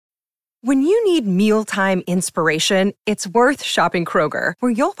When you need mealtime inspiration, it's worth shopping Kroger,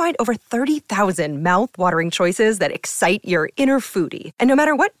 where you'll find over 30,000 mouth-watering choices that excite your inner foodie. And no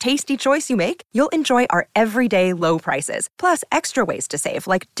matter what tasty choice you make, you'll enjoy our everyday low prices, plus extra ways to save,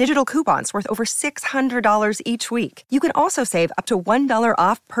 like digital coupons worth over $600 each week. You can also save up to $1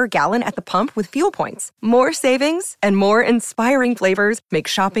 off per gallon at the pump with fuel points. More savings and more inspiring flavors make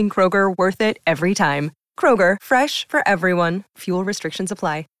shopping Kroger worth it every time. Kroger, fresh for everyone. Fuel restrictions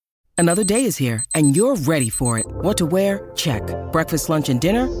apply. Another day is here, and you're ready for it. What to wear? Check. Breakfast, lunch, and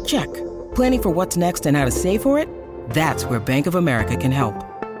dinner? Check. Planning for what's next and how to save for it? That's where Bank of America can help.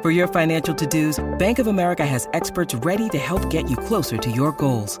 For your financial to-dos, Bank of America has experts ready to help get you closer to your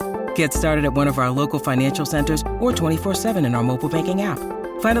goals. Get started at one of our local financial centers or 24/7 in our mobile banking app.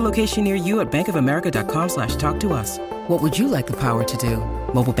 Find a location near you at bankofamerica.com/talktous. What would you like the power to do?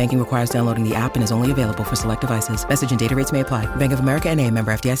 Mobile banking requires downloading the app and is only available for select devices. Message and data rates may apply. Bank of America N.A.,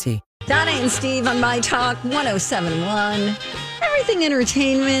 member FDIC. Donna and Steve on My Talk 107.1. Everything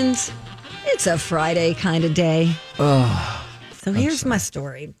entertainment. It's a Friday kind of day. Oh, so here's my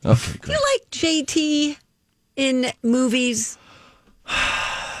story. Okay, good. Do you like JT in movies?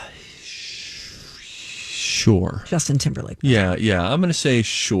 Sure. Justin Timberlake. Yeah. I'm going to say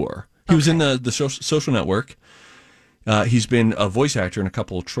sure. He was in the Social Network. He's been a voice actor in a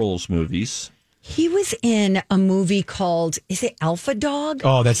couple of Trolls movies. He was in a movie called, is it Alpha Dog?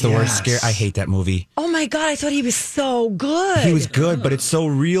 Oh, that's the worst scare. I hate that movie. Oh my God, I thought he was so good. He was good, but it's so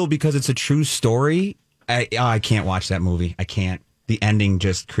real because it's a true story. I can't watch that movie. I can't. The ending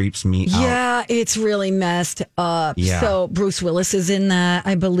just creeps me out. Yeah, it's really messed up. Yeah. So Bruce Willis is in that,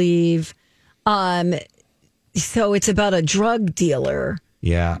 I believe. So it's about a drug dealer.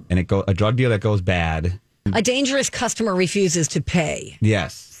 Yeah, and a drug deal that goes bad. A dangerous customer refuses to pay.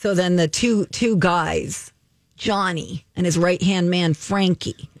 Yes. So then the two guys, Johnny and his right-hand man,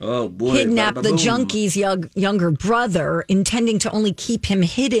 Frankie, kidnap the junkie's younger brother, intending to only keep him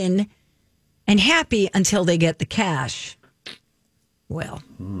hidden and happy until they get the cash. Well,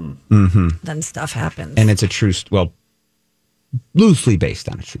 then stuff happens. And it's a true, loosely based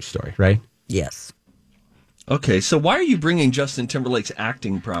on a true story, right? Yes. Okay, so why are you bringing Justin Timberlake's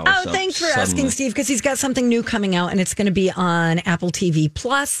acting prowess up? Oh, thanks for suddenly? asking, Steve, because he's got something new coming out, and it's going to be on Apple TV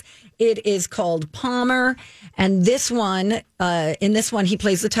Plus. It is called Palmer, and this one, he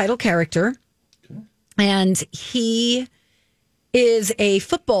plays the title character, and he is a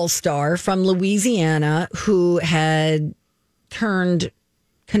football star from Louisiana who had turned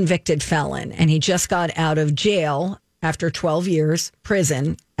convicted felon, and he just got out of jail after 12 years,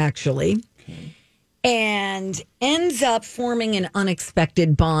 prison, actually. Okay. And ends up forming an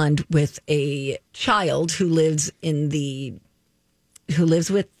unexpected bond with a child who lives with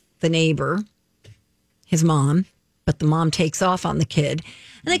the neighbor, his mom, but the mom takes off on the kid.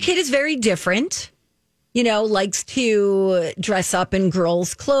 And the kid is very different, likes to dress up in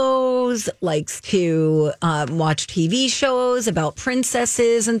girls' clothes, likes to watch TV shows about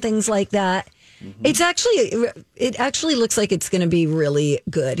princesses and things like that. Mm-hmm. It actually looks like it's going to be really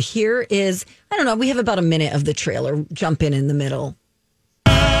good. Here is, I don't know, we have about a minute of the trailer. Jump in the middle.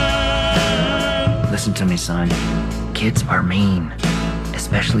 Listen to me, son. Kids are mean,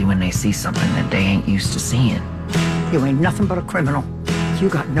 especially when they see something that they ain't used to seeing. You ain't nothing but a criminal. You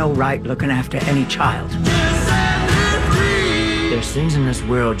got no right looking after any child. There's things in this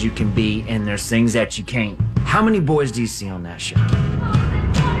world you can be, and there's things that you can't. How many boys do you see on that show?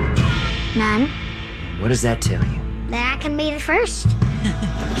 None. What does that tell you? That I can be the first.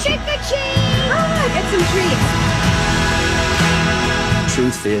 Trick or treat! Ah, get some treats.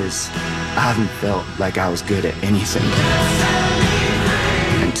 Truth is, I haven't felt like I was good at anything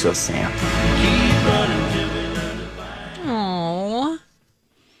until Sam. Aww.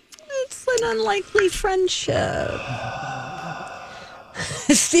 It's an unlikely friendship.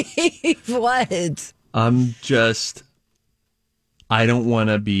 Steve, what? I don't want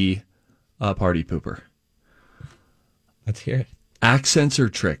to be a party pooper. Let's hear it. Accents are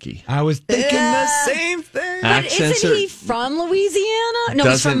tricky. I was thinking the same thing. But isn't he from Louisiana? No,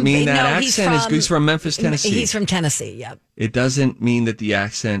 doesn't mean that accent is good. He's from Memphis, Tennessee. He's from Tennessee, yep. It doesn't mean that the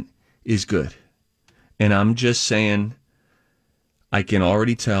accent is good. And I'm just saying, I can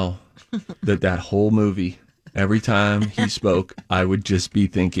already tell that whole movie, every time he spoke, I would just be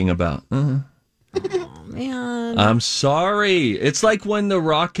thinking about, Oh, man. I'm sorry. It's like when The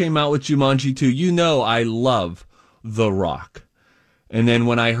Rock came out with Jumanji 2. I love The Rock. And then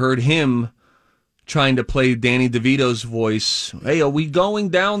when I heard him trying to play Danny DeVito's voice, hey, are we going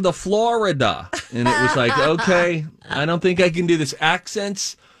down to Florida? And it was like, okay, I don't think I can do this.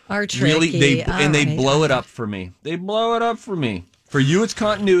 Accents are tricky. Really, they blow it up for me. They blow it up for me. For you, it's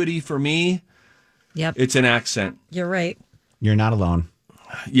continuity. For me, Yep. it's an accent. You're right. You're not alone.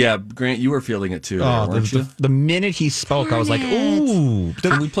 Yeah, Grant, you were feeling it too, Oh, weren't you? the minute he spoke, I was like, ooh.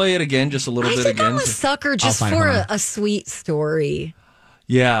 Can we play it again, just a little I bit think again? I'm a sucker just find it, for hold on. a sweet story.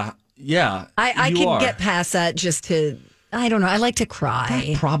 Yeah. I you can are. get past that just to, I don't know, I like to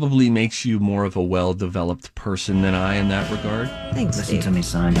cry. Probably makes you more of a well-developed person than I in that regard. Thanks, Listen Steve. to me,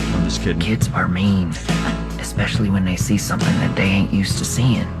 son. I'm just kidding. Kids are mean, especially when they see something that they ain't used to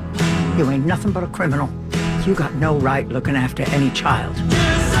seeing. You ain't nothing but a criminal. You got no right looking after any child.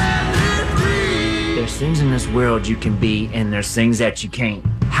 There's things in this world you can be, and there's things that you can't.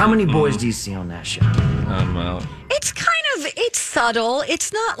 How many boys do you see on that show? I'm out. It's subtle.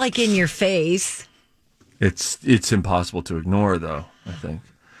 It's not like in your face. It's impossible to ignore, though, I think.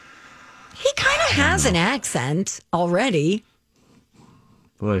 He kind of has an accent already.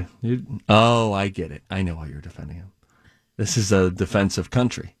 Boy, I get it. I know why you're defending him. This is a defensive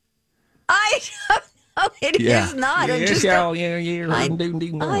country. I don't know. It is not. I just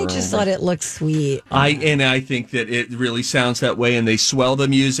thought it looked sweet. I think that it really sounds that way, and they swell the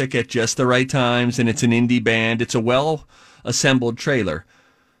music at just the right times, and it's an indie band. It's a well-assembled trailer.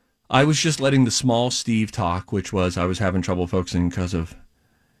 I was just letting the small Steve talk, which was I was having trouble focusing because of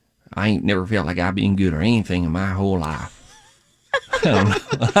I ain't never felt like I've been good or anything in my whole life. I don't know.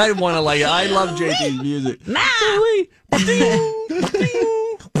 I want to I love JT's music.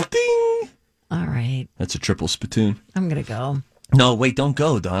 All right. That's a triple spittoon. I'm going to go. No, wait, don't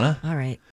go, Donna. All right.